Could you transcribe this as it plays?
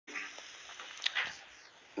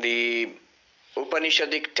The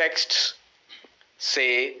Upanishadic texts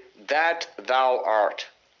say that thou art,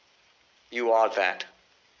 you are that.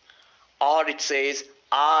 Or it says,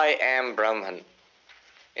 I am Brahman.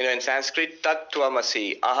 In Sanskrit, Tat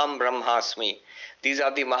Tvamasi, Aham Brahmasmi. These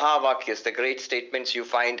are the Mahavakyas, the great statements you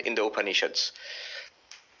find in the Upanishads.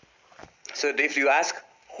 So if you ask,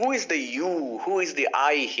 who is the you, who is the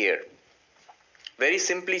I here? Very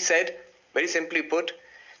simply said, very simply put,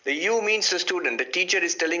 the you means the student. The teacher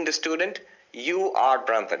is telling the student, you are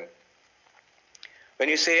Brahman. When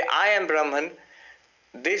you say, I am Brahman,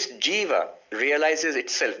 this jiva realizes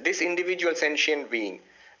itself, this individual sentient being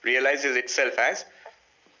realizes itself as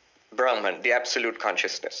Brahman, the absolute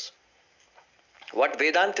consciousness. What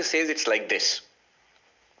Vedanta says, it's like this.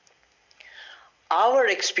 Our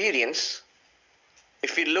experience,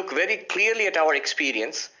 if we look very clearly at our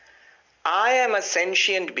experience, I am a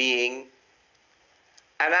sentient being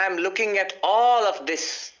and I am looking at all of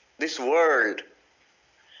this world.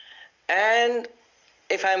 And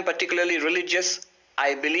if I am particularly religious,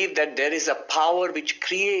 I believe that there is a power which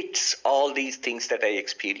creates all these things that I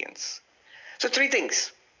experience. So three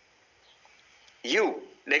things. You,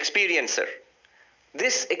 the experiencer,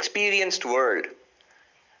 this experienced world,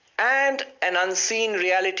 and an unseen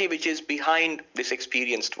reality which is behind this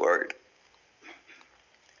experienced world.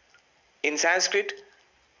 In Sanskrit,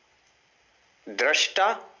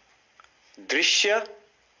 drashta, drishya,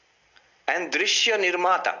 and drishya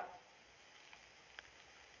nirmata.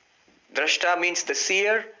 Drashta means the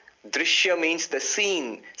seer, drishya means the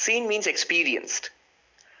seen. Seen means experienced.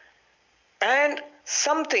 And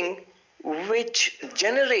something which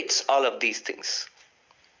generates all of these things.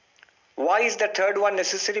 Why is the third one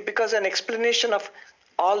necessary? Because an explanation of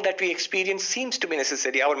all that we experience seems to be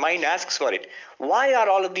necessary. Our mind asks for it. Why are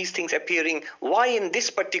all of these things appearing? Why in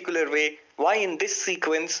this particular way? Why in this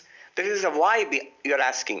sequence? There is a why you're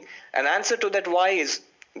asking. An answer to that why is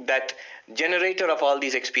that generator of all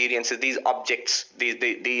these experiences, these objects,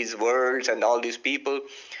 these worlds and all these people,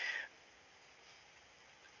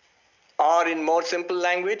 or in more simple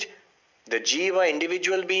language, the jiva,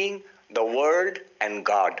 individual being, the world and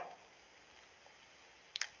God.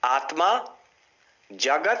 Atma,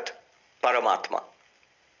 Jagat, Paramatma.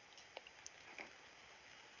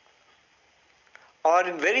 Or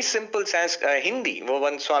in very simple Hindi,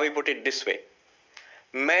 one Swami put it this way.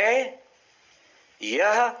 Main,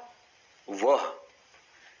 yah, vah.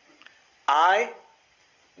 I,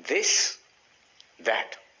 this,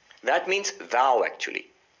 that. That means thou actually.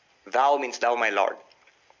 Thou means thou, my Lord.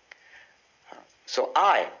 So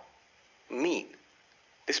I, me,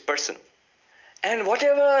 this person. And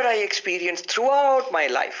whatever I experience throughout my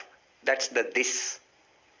life, that's the this.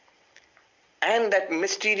 And that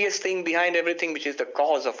mysterious thing behind everything which is the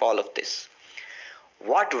cause of all of this.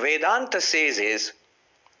 What Vedanta says is,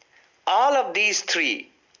 all of these three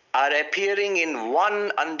are appearing in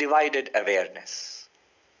one undivided awareness.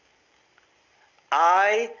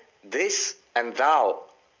 I, this, and thou,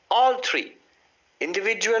 all three,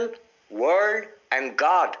 individual, world, and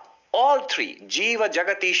God, all three, Jiva,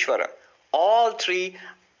 Jagatishvara, all three,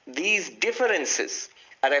 these differences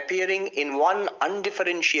are appearing in one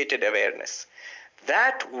undifferentiated awareness.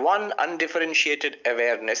 That one undifferentiated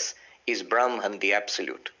awareness is Brahman, the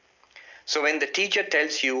Absolute. So when the teacher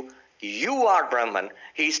tells you, you are Brahman,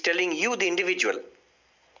 he is telling you, the individual,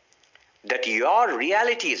 that your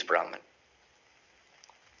reality is Brahman.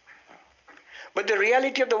 But the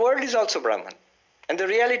reality of the world is also Brahman. And the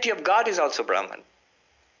reality of God is also Brahman.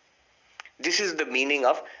 This is the meaning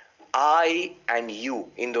of I and you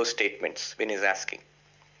in those statements when he's asking.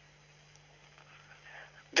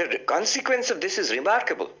 The consequence of this is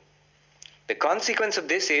remarkable. The consequence of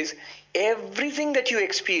this is everything that you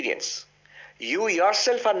experience, you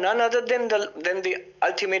yourself are none other than the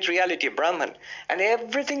ultimate reality, Brahman. And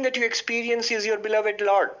everything that you experience is your beloved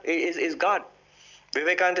Lord, is God.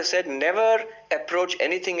 Vivekananda said, never approach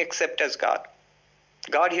anything except as God.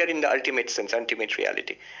 God here in the ultimate sense, ultimate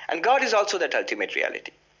reality. And God is also that ultimate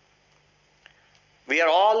reality. We are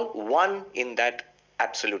all one in that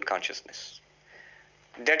absolute consciousness.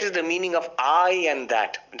 That is the meaning of I and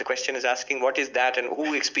that. The question is asking what is that and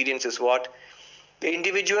who experiences what. The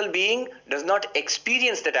individual being does not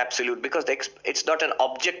experience that absolute because it's not an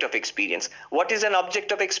object of experience. What is an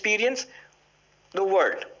object of experience? The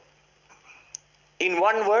world. In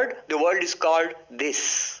one word, the world is called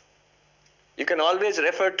this. You can always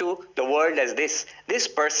refer to the world as this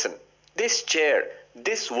person, this chair,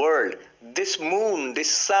 this world, this moon,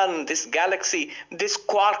 this sun, this galaxy, this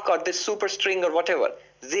quark or this superstring or whatever.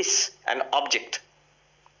 This, an object.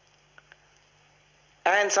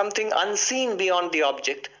 And something unseen beyond the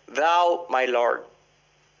object, thou, my Lord.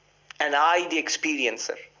 and I the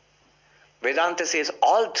experiencer. Vedanta says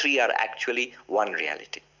all three are actually one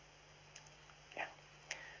reality. Yeah.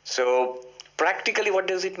 So practically what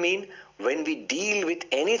does it mean? When we deal with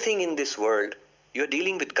anything in this world, you're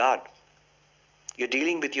dealing with God. You're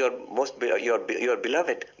dealing with your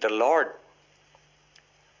beloved, the Lord.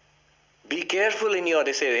 Be careful in your,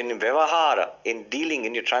 they say, in vyavahara, in dealing,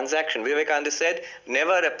 in your transaction. Vivekananda said,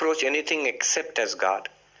 never approach anything except as God.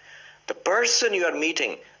 The person you are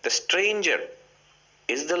meeting, the stranger,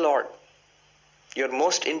 is the Lord. Your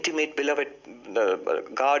most intimate beloved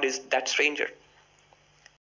God is that stranger.